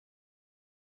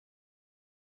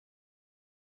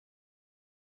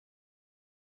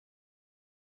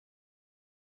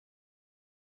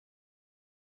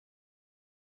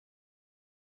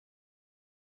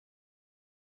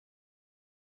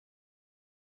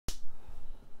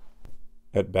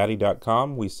At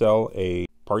Batee.com, we sell a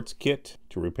parts kit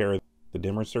to repair the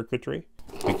dimmer circuitry.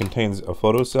 It contains a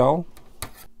photocell,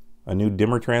 a new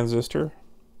dimmer transistor,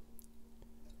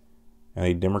 and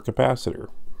a dimmer capacitor.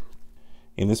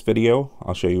 In this video,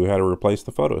 I'll show you how to replace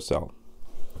the photocell.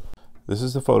 This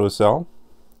is the photocell.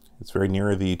 It's very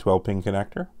near the 12-pin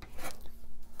connector.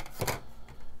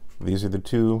 These are the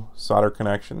two solder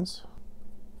connections.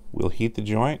 We'll heat the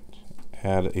joint,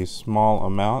 add a small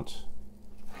amount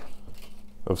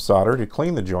of solder to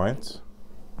clean the joints.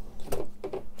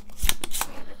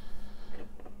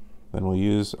 Then we'll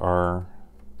use our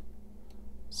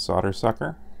solder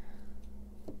sucker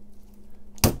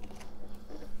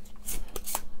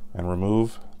and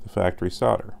remove the factory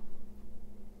solder.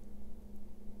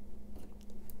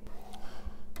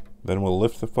 Then we'll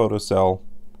lift the photocell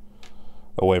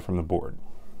away from the board.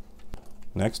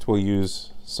 Next, we'll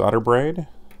use solder braid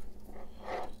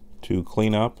to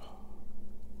clean up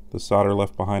the solder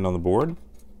left behind on the board.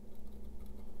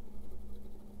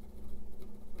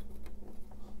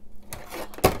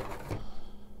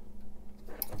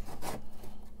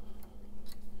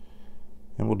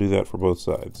 And we'll do that for both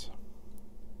sides.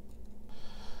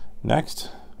 Next,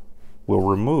 we'll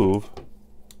remove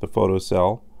the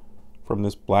photocell from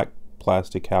this black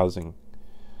plastic housing.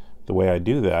 The way I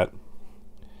do that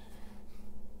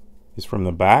is from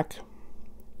the back.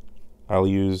 I'll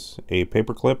use a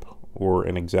paper clip or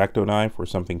an X-Acto knife or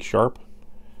something sharp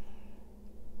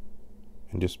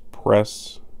and just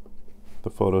press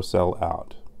the photocell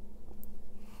out.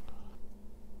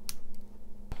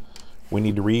 We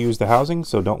need to reuse the housing,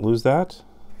 so don't lose that.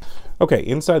 Okay,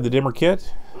 inside the dimmer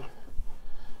kit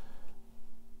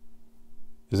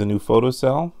is a new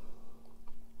photocell,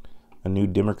 a new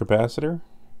dimmer capacitor,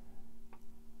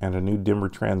 and a new dimmer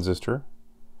transistor,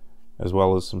 as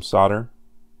well as some solder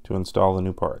to install the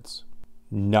new parts.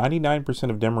 99%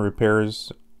 of dimmer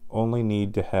repairs only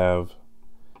need to have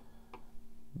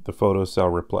the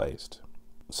photocell replaced.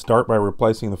 Start by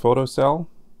replacing the photocell,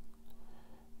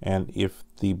 and if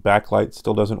the backlight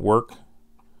still doesn't work,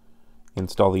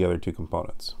 install the other two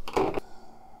components.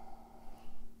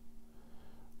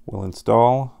 We'll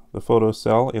install the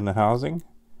photocell in the housing,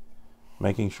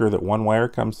 making sure that one wire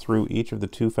comes through each of the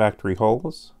two factory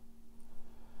holes,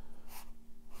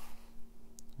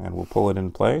 and we'll pull it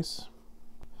in place.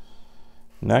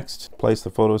 Next, place the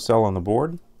photocell on the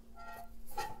board.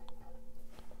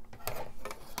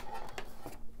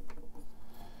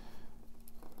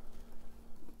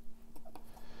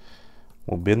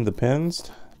 We'll bend the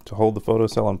pins to hold the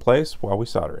photocell in place while we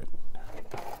solder it.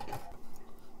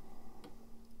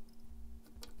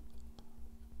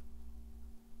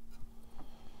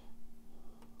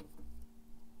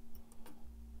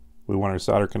 We want our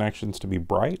solder connections to be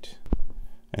bright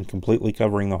and completely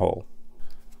covering the hole.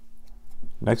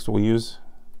 Next, we'll use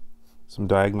some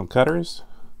diagonal cutters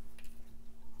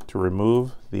to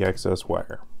remove the excess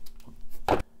wire.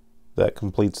 That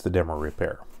completes the dimmer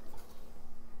repair.